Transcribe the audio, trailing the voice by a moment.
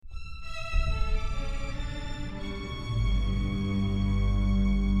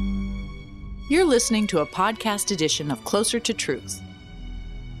You're listening to a podcast edition of Closer to Truth.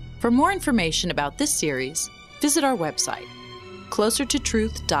 For more information about this series, visit our website,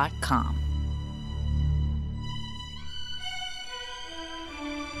 closertotruth.com.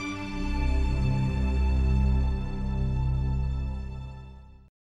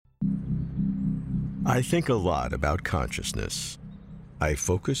 I think a lot about consciousness. I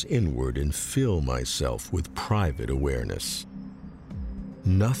focus inward and fill myself with private awareness.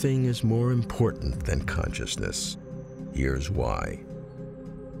 Nothing is more important than consciousness. Here's why.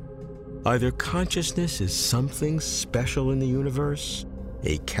 Either consciousness is something special in the universe,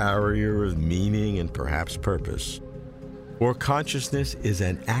 a carrier of meaning and perhaps purpose, or consciousness is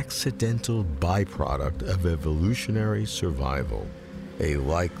an accidental byproduct of evolutionary survival, a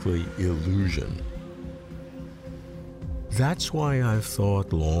likely illusion. That's why I've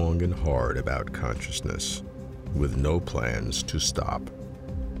thought long and hard about consciousness, with no plans to stop.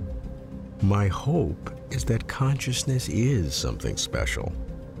 My hope is that consciousness is something special,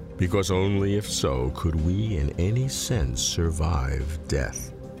 because only if so could we in any sense survive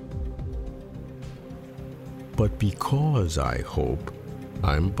death. But because I hope,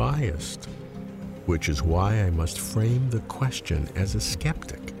 I'm biased, which is why I must frame the question as a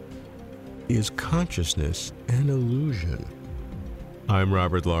skeptic. Is consciousness an illusion? I'm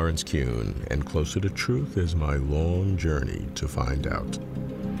Robert Lawrence Kuhn, and Closer to Truth is my long journey to find out.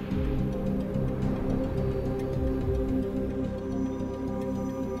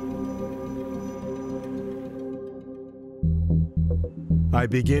 I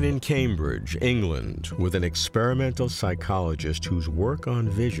begin in Cambridge, England, with an experimental psychologist whose work on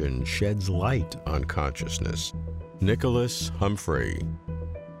vision sheds light on consciousness, Nicholas Humphrey.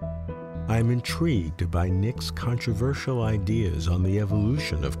 I'm intrigued by Nick's controversial ideas on the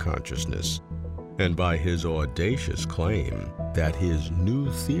evolution of consciousness, and by his audacious claim that his new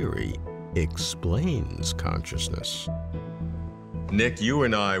theory explains consciousness. Nick, you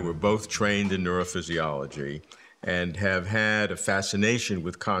and I were both trained in neurophysiology and have had a fascination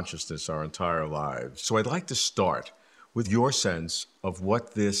with consciousness our entire lives. So I'd like to start with your sense of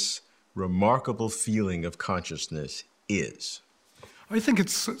what this remarkable feeling of consciousness is. I think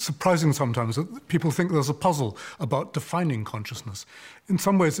it's surprising sometimes that people think there's a puzzle about defining consciousness. In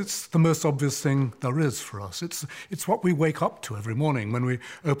some ways, it's the most obvious thing there is for us. It's what we wake up to every morning when we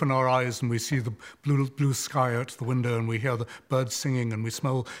open our eyes and we see the blue sky out the window and we hear the birds singing and we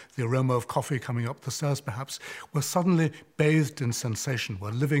smell the aroma of coffee coming up the stairs, perhaps. We're suddenly bathed in sensation.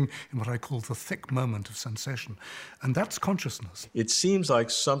 We're living in what I call the thick moment of sensation. And that's consciousness. It seems like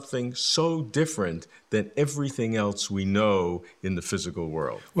something so different than everything else we know in the physical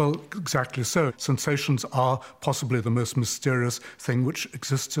world. Well, exactly so. Sensations are possibly the most mysterious thing which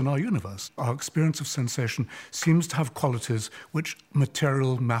exists in our universe. Our experience of sensation seems to have qualities which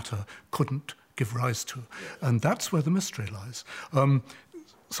material matter couldn't give rise to. And that's where the mystery lies.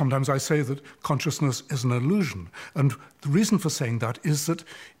 Sometimes I say that consciousness is an illusion. And the reason for saying that is that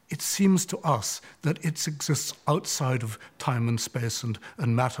it seems to us that it exists outside of time and space and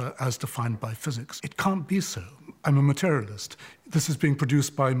matter as defined by physics. It can't be so. I'm a materialist. This is being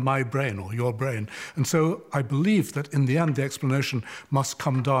produced by my brain or your brain. And so I believe that in the end, the explanation must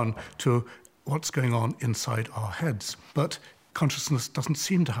come down to what's going on inside our heads. But consciousness doesn't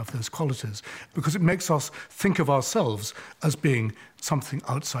seem to have those qualities because it makes us think of ourselves as being something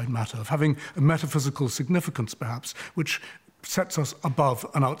outside matter, of having a metaphysical significance, perhaps, which sets us above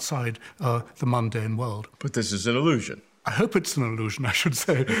and outside the mundane world. But this is an illusion. I hope it's an illusion, I should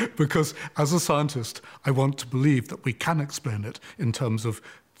say, because as a scientist, I want to believe that we can explain it in terms of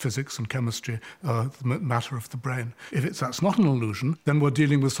physics and chemistry, the matter of the brain. If that's not an illusion, then we're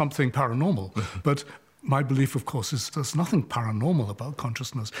dealing with something paranormal. But my belief, of course, is there's nothing paranormal about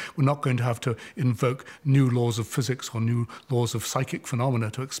consciousness. We're not going to have to invoke new laws of physics or new laws of psychic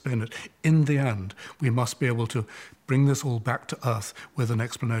phenomena to explain it. In the end, we must be able to bring this all back to Earth with an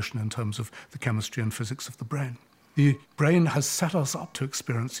explanation in terms of the chemistry and physics of the brain. The brain has set us up to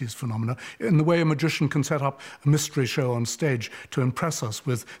experience these phenomena in the way a magician can set up a mystery show on stage to impress us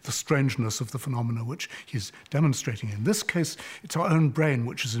with the strangeness of the phenomena which he's demonstrating. In this case, it's our own brain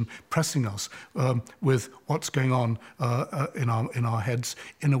which is impressing us with what's going on in our heads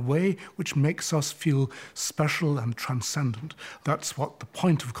in a way which makes us feel special and transcendent. That's what the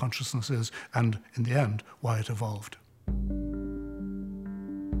point of consciousness is, and in the end, why it evolved.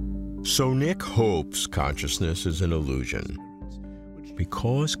 So Nick hopes consciousness is an illusion.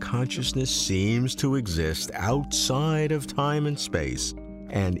 Because consciousness seems to exist outside of time and space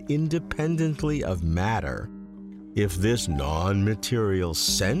and independently of matter, if this non-material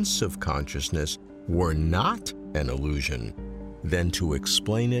sense of consciousness were not an illusion, then to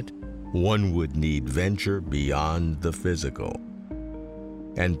explain it one would need venture beyond the physical.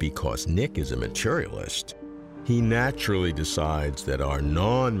 And because Nick is a materialist, he naturally decides that our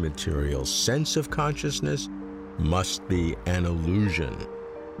non-material sense of consciousness must be an illusion.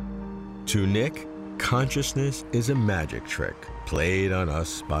 To Nick, consciousness is a magic trick played on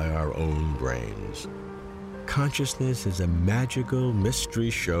us by our own brains. Consciousness is a magical mystery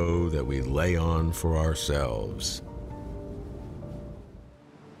show that we lay on for ourselves.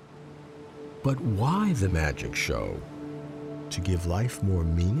 But why the magic show? To give life more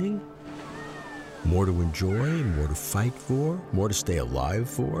meaning? More to enjoy, more to fight for, more to stay alive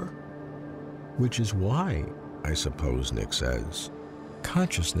for? Which is why, I suppose Nick says,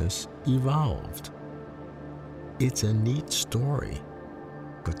 consciousness evolved. It's a neat story,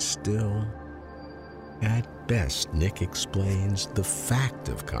 but still, at best, Nick explains the fact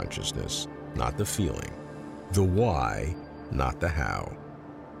of consciousness, not the feeling, the why, not the how.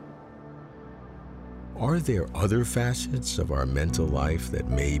 Are there other facets of our mental life that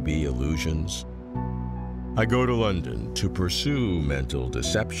may be illusions? I go to London to pursue mental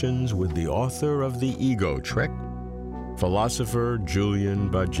deceptions with the author of The Ego Trick, philosopher Julian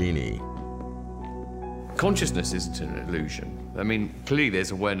Baggini. Consciousness isn't an illusion. I mean, clearly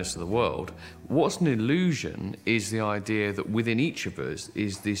there's awareness of the world. What's an illusion is the idea that within each of us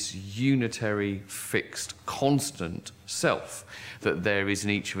is this unitary, fixed, constant self, that there is in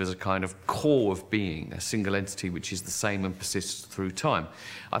each of us a kind of core of being, a single entity which is the same and persists through time.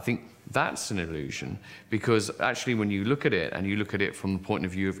 I think that's an illusion, because actually when you look at it, and you look at it from the point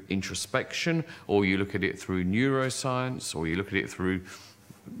of view of introspection, or you look at it through neuroscience, or you look at it through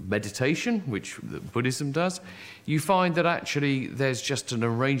meditation, which Buddhism does, you find that actually there's just an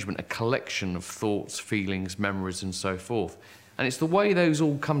arrangement, a collection of thoughts, feelings, memories, and so forth. And it's the way those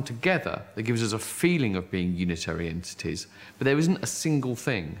all come together that gives us a feeling of being unitary entities, but there isn't a single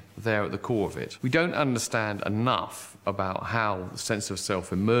thing there at the core of it. We don't understand enough about how the sense of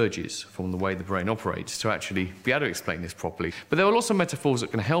self emerges from the way the brain operates to actually be able to explain this properly. But there are lots of metaphors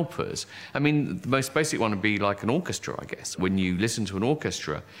that can help us. I mean, the most basic one would be like an orchestra, I guess. When you listen to an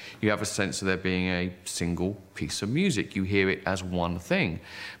orchestra, you have a sense of there being a single piece of music. You hear it as one thing.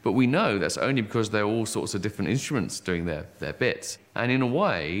 But we know that's only because there are all sorts of different instruments doing their bits. And in a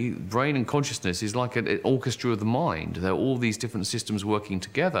way, brain and consciousness is like an orchestra of the mind. There are all these different systems working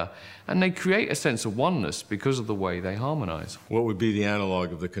together, and they create a sense of oneness because of the way they harmonize. What would be the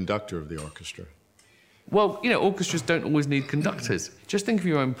analog of the conductor of the orchestra? Well, you know, orchestras don't always need conductors. Just think of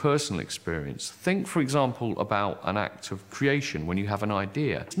your own personal experience. Think, for example, about an act of creation when you have an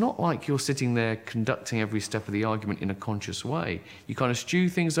idea. It's not like you're sitting there conducting every step of the argument in a conscious way. You kind of stew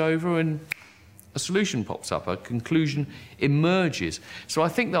things over and a solution pops up, a conclusion emerges. So I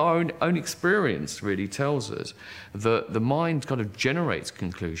think that our own experience really tells us that the mind kind of generates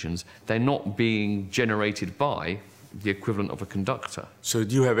conclusions. They're not being generated by the equivalent of a conductor. So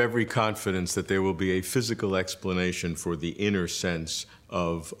do you have every confidence that there will be a physical explanation for the inner sense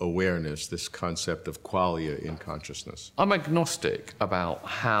of awareness, this concept of qualia in consciousness? I'm agnostic about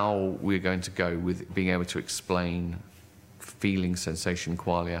how we're going to go with being able to explain feeling, sensation,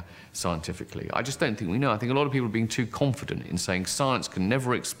 qualia scientifically. I just don't think we know. I think a lot of people are being too confident in saying science can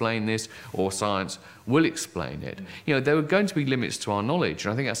never explain this or science will explain it. You know, there are going to be limits to our knowledge,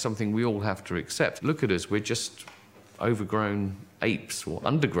 and I think that's something we all have to accept. Look at us, we're just overgrown apes, or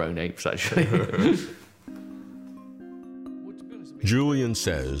undergrown apes, actually. Julian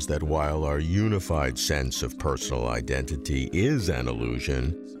says that while our unified sense of personal identity is an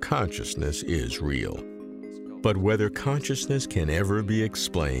illusion, consciousness is real. But whether consciousness can ever be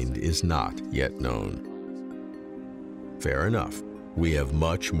explained is not yet known. Fair enough, we have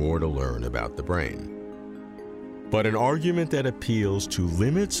much more to learn about the brain. But an argument that appeals to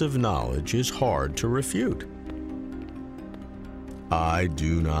limits of knowledge is hard to refute. I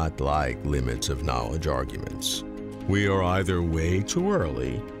do not like limits of knowledge arguments. We are either way too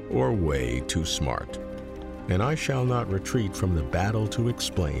early or way too smart. And I shall not retreat from the battle to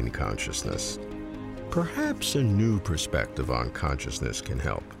explain consciousness. Perhaps a new perspective on consciousness can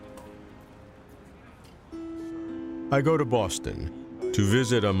help. I go to Boston to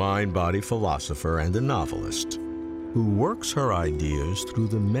visit a mind-body philosopher and a novelist who works her ideas through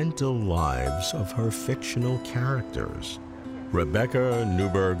the mental lives of her fictional characters. Rebecca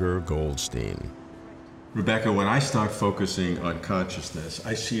Neuberger Goldstein. Rebecca, when I start focusing on consciousness,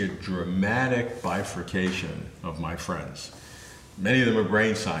 I see a dramatic bifurcation of my friends. Many of them are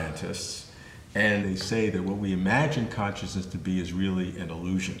brain scientists, and they say that what we imagine consciousness to be is really an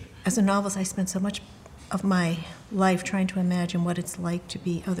illusion. As a novelist, I spent so much of my life trying to imagine what it's like to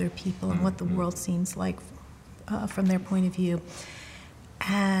be other people and what the world seems like from their point of view.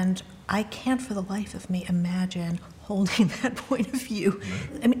 And I can't for the life of me imagine holding that point of view.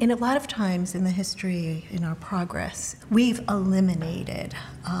 I mean, and a lot of times in the history, in our progress, we've eliminated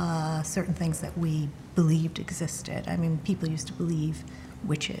certain things that we believed existed. I mean, people used to believe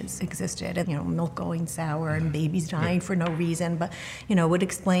witches existed, and milk going sour and babies dying for no reason, but would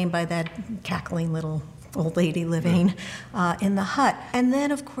explain by that cackling little old lady living in the hut. And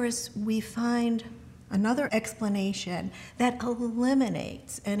then, of course, we find another explanation that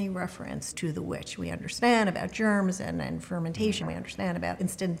eliminates any reference to the witch. We understand about germs and fermentation. We understand about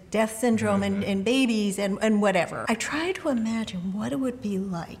instant death syndrome in babies and whatever. I try to imagine what it would be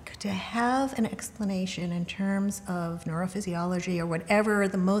like to have an explanation in terms of neurophysiology or whatever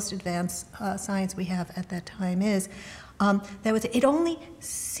the most advanced science we have at that time is, that was, it only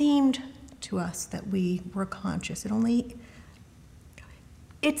seemed to us that we were conscious.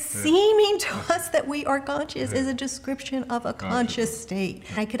 It's seeming to us that we are conscious is a description of a conscious state.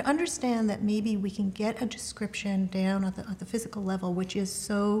 I could understand that maybe we can get a description down at the physical level, which is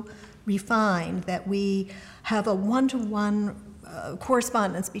so refined that we have a one-to-one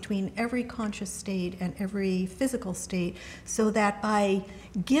correspondence between every conscious state and every physical state, so that by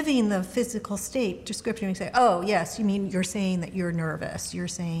giving the physical state description, we say, oh, yes, you're saying that you're nervous, you're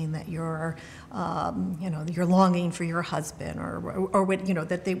saying that you're, you're longing for your husband, or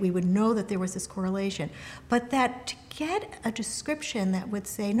that we would know that there was this correlation. But that to get a description that would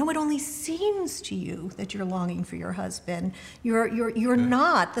say, no, it only seems to you that you're longing for your husband, you're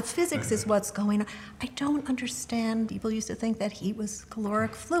not, the physics is what's going on. I don't understand. People used to think that heat was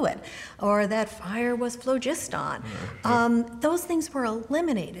caloric fluid, or that fire was phlogiston. Those things were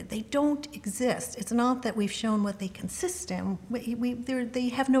eliminated. They don't exist. It's not that we've shown what they consist in. They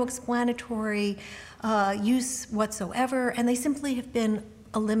have no explanatory use whatsoever, and they simply have been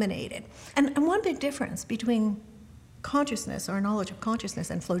eliminated. And one big difference between consciousness, our knowledge of consciousness,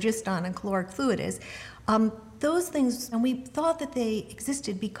 and phlogiston and caloric fluid is those things, and we thought that they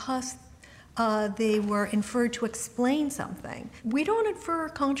existed because they were inferred to explain something. We don't infer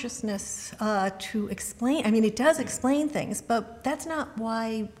consciousness to explain. It does explain things, but that's not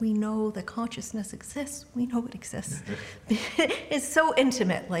why we know that consciousness exists. We know it exists. It's so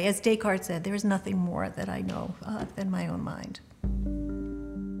intimately, as Descartes said, there is nothing more that I know than my own mind.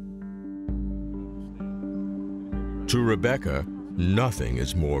 To Rebecca, nothing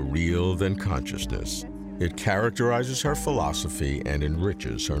is more real than consciousness. It characterizes her philosophy and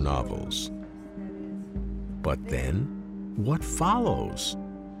enriches her novels. But then, what follows?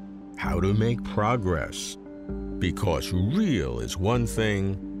 How to make progress? Because real is one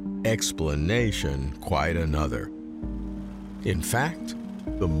thing, explanation quite another. In fact,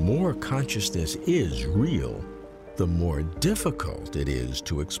 the more consciousness is real, the more difficult it is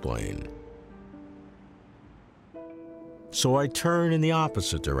to explain. So I turn in the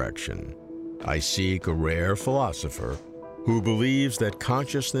opposite direction. I seek a rare philosopher who believes that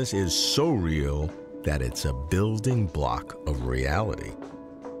consciousness is so real that it's a building block of reality.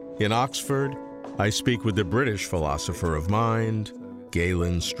 In Oxford, I speak with the British philosopher of mind,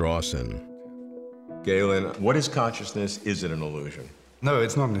 Galen Strawson. Galen, what is consciousness? Is it an illusion? No,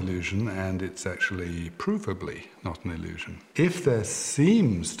 it's not an illusion, and it's actually provably not an illusion. If there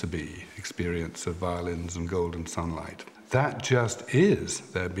seems to be experience of violins and golden sunlight, that just is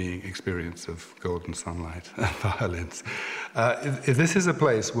there being experience of golden sunlight and violins. This is a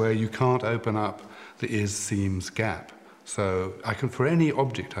place where you can't open up the is-seems gap. So for any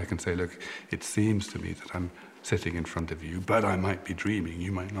object, I can say, look, it seems to me that I'm sitting in front of you, but I might be dreaming,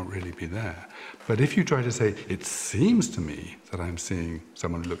 you might not really be there. But if you try to say, it seems to me that I'm seeing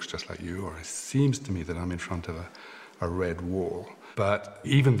someone who looks just like you, or it seems to me that I'm in front of a red wall, but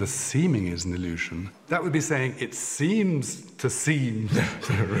even the seeming is an illusion, that would be saying it seems to seem.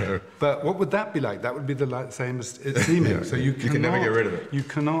 But what would that be like? That would be the same as seeming. So you can never get rid of it. You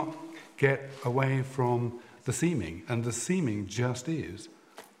cannot get away from the seeming, and the seeming just is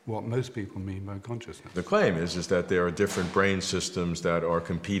what most people mean by consciousness. The claim is that there are different brain systems that are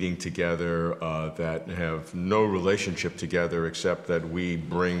competing together that have no relationship together except that we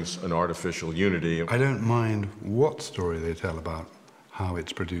brings an artificial unity. I don't mind what story they tell about how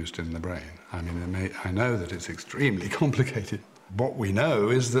it's produced in the brain. I know that it's extremely complicated. What we know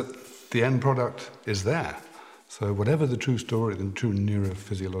is that the end product is there. So whatever the true story, the true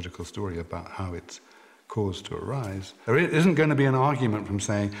neurophysiological story about how it's caused to arise, there isn't going to be an argument from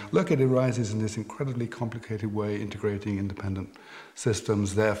saying, look, it arises in this incredibly complicated way, integrating independent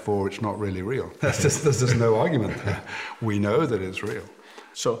systems, therefore it's not really real. There's just no argument there. We know that it's real.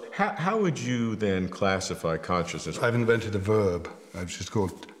 So how would you then classify consciousness? I've invented a verb, which is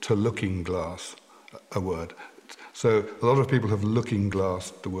called to looking glass, a word. So a lot of people have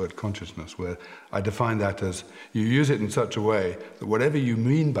looking-glassed the word consciousness, where I define that as you use it in such a way that whatever you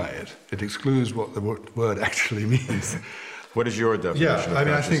mean by it, it excludes what the word actually means. What is your definition of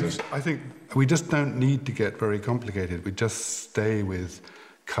consciousness? I think we just don't need to get very complicated. We just stay with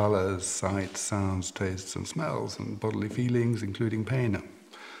colours, sights, sounds, tastes and smells and bodily feelings, including pain.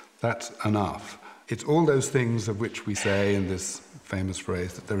 That's enough. It's all those things of which we say in this famous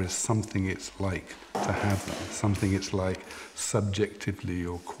phrase that there is something it's like to have them, something it's like subjectively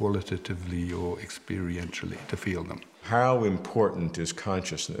or qualitatively or experientially to feel them. How important is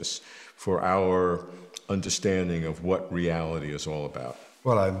consciousness for our understanding of what reality is all about?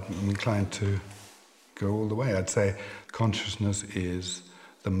 Well, I'm inclined to go all the way. I'd say consciousness is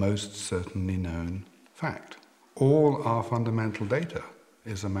the most certainly known fact. All our fundamental data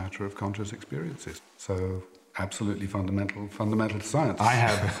is a matter of conscious experiences. So absolutely fundamental to science. I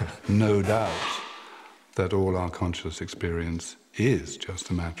have no doubt that all our conscious experience is just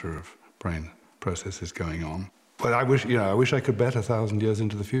a matter of brain processes going on. But I wish I could bet 1,000 years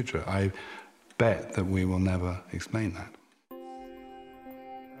into the future. I bet that we will never explain that.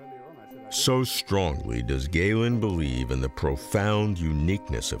 So strongly does Galen believe in the profound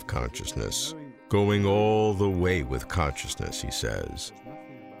uniqueness of consciousness, going all the way with consciousness, he says,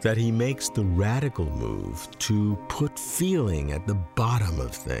 that he makes the radical move to put feeling at the bottom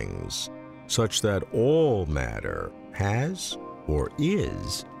of things, such that all matter has or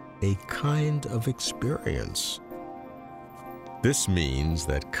is a kind of experience. This means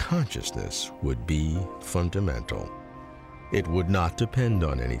that consciousness would be fundamental. It would not depend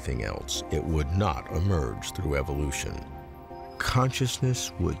on anything else. It would not emerge through evolution.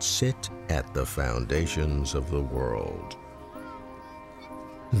 Consciousness would sit at the foundations of the world.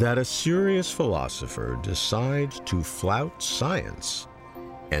 That a serious philosopher decides to flout science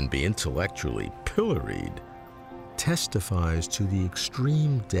and be intellectually pilloried testifies to the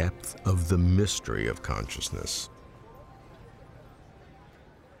extreme depth of the mystery of consciousness.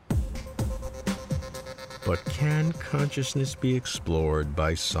 But can consciousness be explored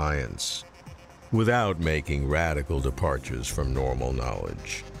by science without making radical departures from normal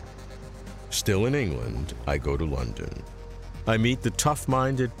knowledge? Still in England, I go to London. I meet the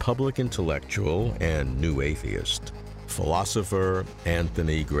tough-minded public intellectual and new atheist, philosopher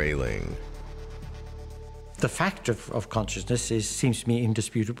Anthony Grayling. The fact of consciousness seems to me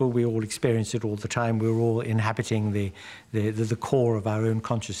indisputable. We all experience it all the time. We're all inhabiting the core of our own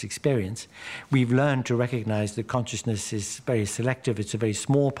conscious experience. We've learned to recognize that consciousness is very selective. It's a very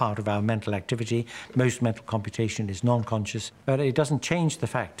small part of our mental activity. Most mental computation is non-conscious. But it doesn't change the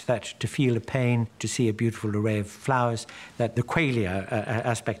fact that to feel a pain, to see a beautiful array of flowers, that the qualia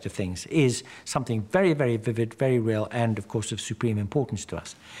aspect of things is something very, very vivid, very real, and, of course, of supreme importance to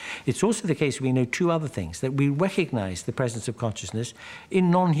us. It's also the case we know two other things, that we recognize the presence of consciousness in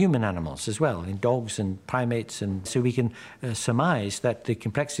non-human animals as well, in dogs and primates, and so we can surmise that the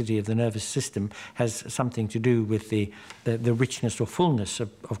complexity of the nervous system has something to do with the richness or fullness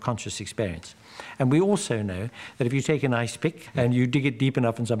of conscious experience. And we also know that if you take an ice pick and you dig it deep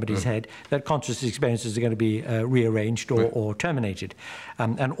enough in somebody's head, that conscious experiences are going to be rearranged or terminated.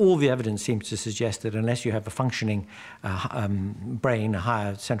 And all the evidence seems to suggest that unless you have a functioning brain, a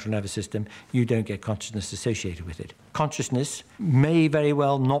higher central nervous system, you don't get consciousness associated with it. Consciousness may very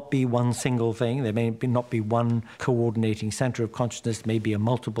well not be one single thing. There may not be one coordinating center of consciousness. There may be a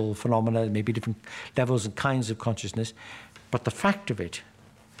multiple phenomena. There may be different levels and kinds of consciousness. But the fact of it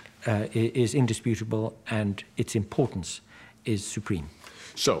is indisputable, and its importance is supreme.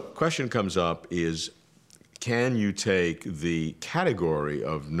 So, question comes up is, can you take the category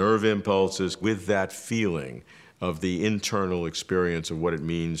of nerve impulses with that feeling of the internal experience of what it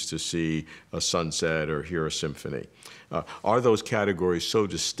means to see a sunset or hear a symphony? Are those categories so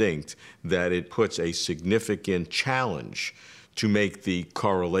distinct that it puts a significant challenge to make the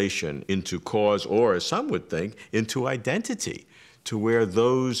correlation into cause, or, as some would think, into identity, to where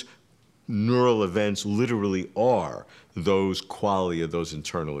those neural events literally are those qualia, those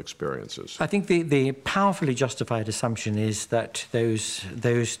internal experiences? I think the powerfully justified assumption is that those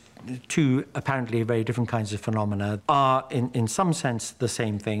two apparently very different kinds of phenomena are in some sense the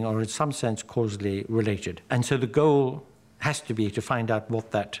same thing, or in some sense causally related. And so the goal has to be to find out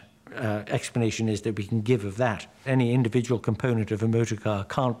what that explanation is that we can give of that. Any individual component of a motor car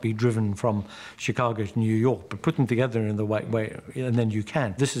can't be driven from Chicago to New York, but put them together in the right way, and then you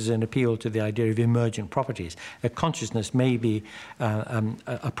can. This is an appeal to the idea of emergent properties. A consciousness may be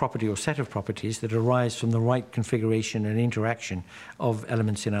a property or set of properties that arise from the right configuration and interaction of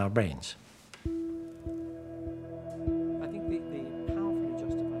elements in our brains.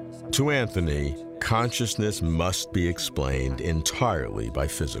 To Anthony, consciousness must be explained entirely by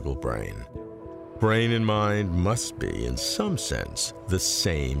physical brain. Brain and mind must be, in some sense, the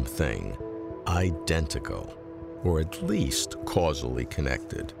same thing, identical, or at least causally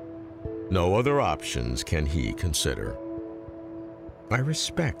connected. No other options can he consider. I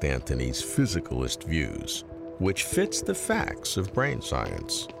respect Anthony's physicalist views, which fits the facts of brain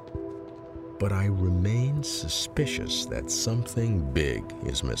science. But I remain suspicious that something big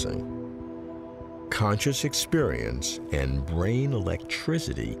is missing. Conscious experience and brain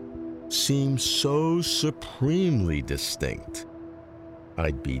electricity seem so supremely distinct.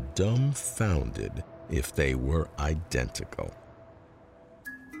 I'd be dumbfounded if they were identical.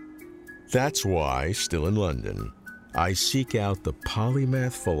 That's why, still in London, I seek out the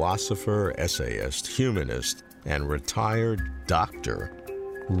polymath philosopher, essayist, humanist, and retired doctor,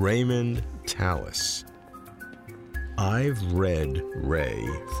 Raymond Tallis. I've read Ray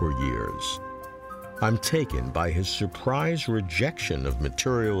for years. I'm taken by his surprise rejection of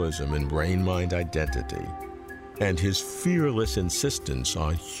materialism and brain-mind identity, and his fearless insistence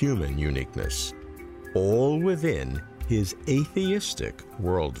on human uniqueness, all within his atheistic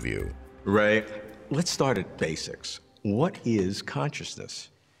worldview. Ray, let's start at basics. What is consciousness?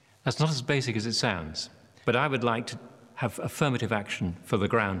 That's not as basic as it sounds, but I would like to have affirmative action for the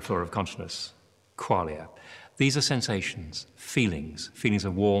ground floor of consciousness, qualia. These are sensations, feelings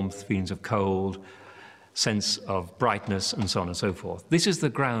of warmth, feelings of cold, sense of brightness, and so on and so forth. This is the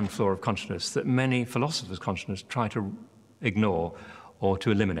ground floor of consciousness that many philosophers of consciousness try to ignore or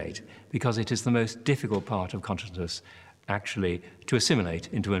to eliminate, because it is the most difficult part of consciousness actually to assimilate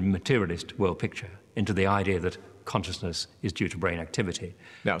into a materialist world picture, into the idea that consciousness is due to brain activity.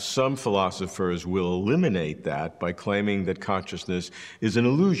 Now, some philosophers will eliminate that by claiming that consciousness is an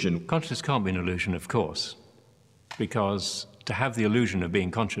illusion. Consciousness can't be an illusion, of course, because to have the illusion of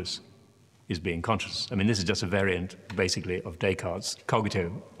being conscious is being conscious. I mean, this is just a variant, basically, of Descartes'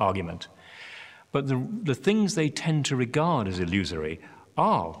 cogito argument. But the things they tend to regard as illusory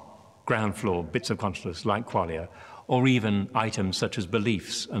are ground floor bits of consciousness, like qualia, or even items such as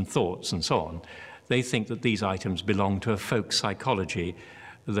beliefs and thoughts and so on. They think that these items belong to a folk psychology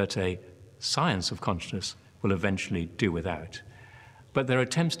that a science of consciousness will eventually do without. But their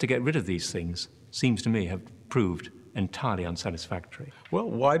attempts to get rid of these things, seems to me, have proved entirely unsatisfactory. Well,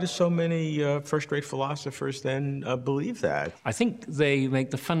 why do so many first-rate philosophers then believe that? I think they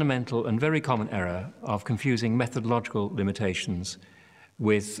make the fundamental and very common error of confusing methodological limitations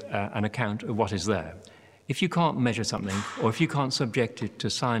with an account of what is there. If you can't measure something, or if you can't subject it to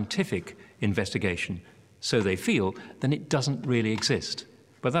scientific investigation, so they feel, then it doesn't really exist.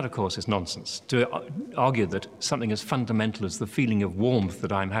 But that, of course, is nonsense. To argue that something as fundamental as the feeling of warmth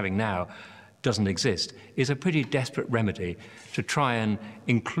that I'm having now doesn't exist is a pretty desperate remedy to try and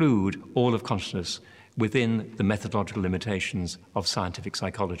include all of consciousness within the methodological limitations of scientific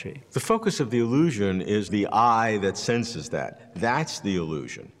psychology. The focus of the illusion is the I that senses that. That's the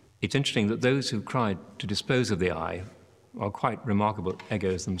illusion. It's interesting that those who've tried to dispose of the I are quite remarkable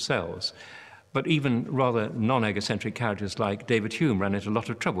egos themselves. But even rather non-egocentric characters like David Hume ran into a lot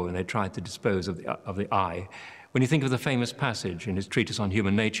of trouble when they tried to dispose of the I. When you think of the famous passage in his treatise on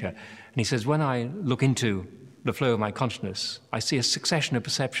human nature, and he says, when I look into the flow of my consciousness, I see a succession of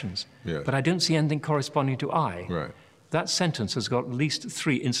perceptions, but I don't see anything corresponding to I. Right. That sentence has got at least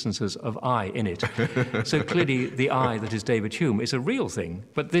 3 instances of I in it. So clearly the I that is David Hume is a real thing,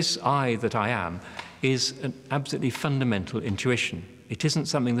 but this I that I am is an absolutely fundamental intuition. It isn't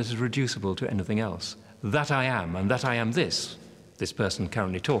something that is reducible to anything else. That I am, and that I am this person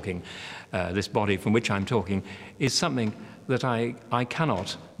currently talking, this body from which I'm talking, is something that I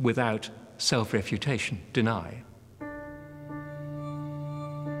cannot, without self-refutation, deny.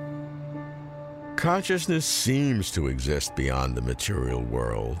 Consciousness seems to exist beyond the material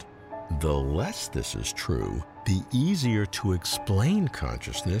world. The less this is true, the easier to explain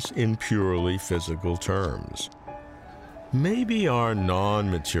consciousness in purely physical terms. Maybe our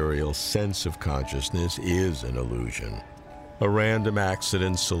non-material sense of consciousness is an illusion, a random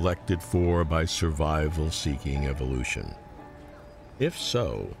accident selected for by survival-seeking evolution. If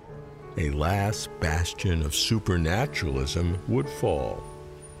so, a last bastion of supernaturalism would fall.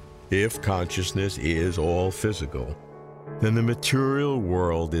 If consciousness is all physical, then the material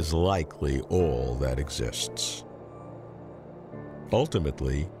world is likely all that exists.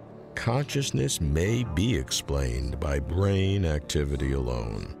 Ultimately, consciousness may be explained by brain activity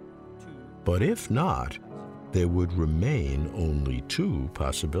alone. But if not, there would remain only 2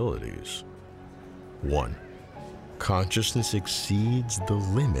 possibilities. 1, consciousness exceeds the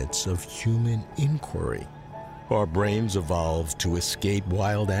limits of human inquiry. Our brains evolved to escape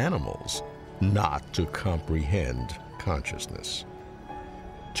wild animals, not to comprehend consciousness.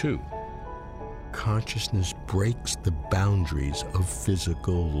 2. Consciousness breaks the boundaries of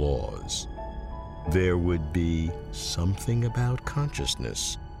physical laws. There would be something about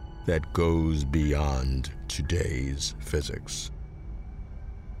consciousness that goes beyond today's physics.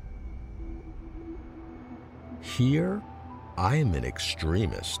 Here, I am an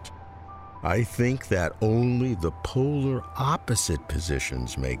extremist. I think that only the polar opposite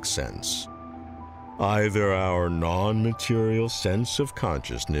positions make sense. Either our non-material sense of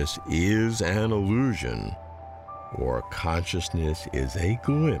consciousness is an illusion, or consciousness is a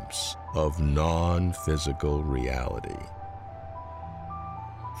glimpse of non-physical reality.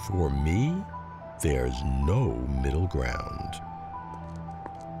 For me, there's no middle ground.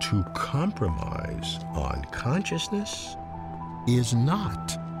 To compromise on consciousness is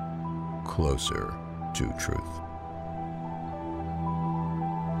not closer to truth.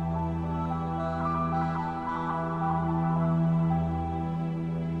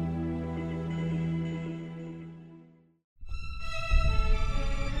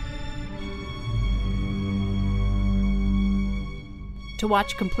 To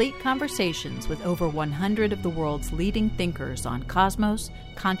watch complete conversations with over 100 of the world's leading thinkers on cosmos,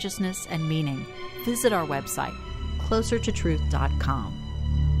 consciousness, and meaning, visit our website, closertotruth.com.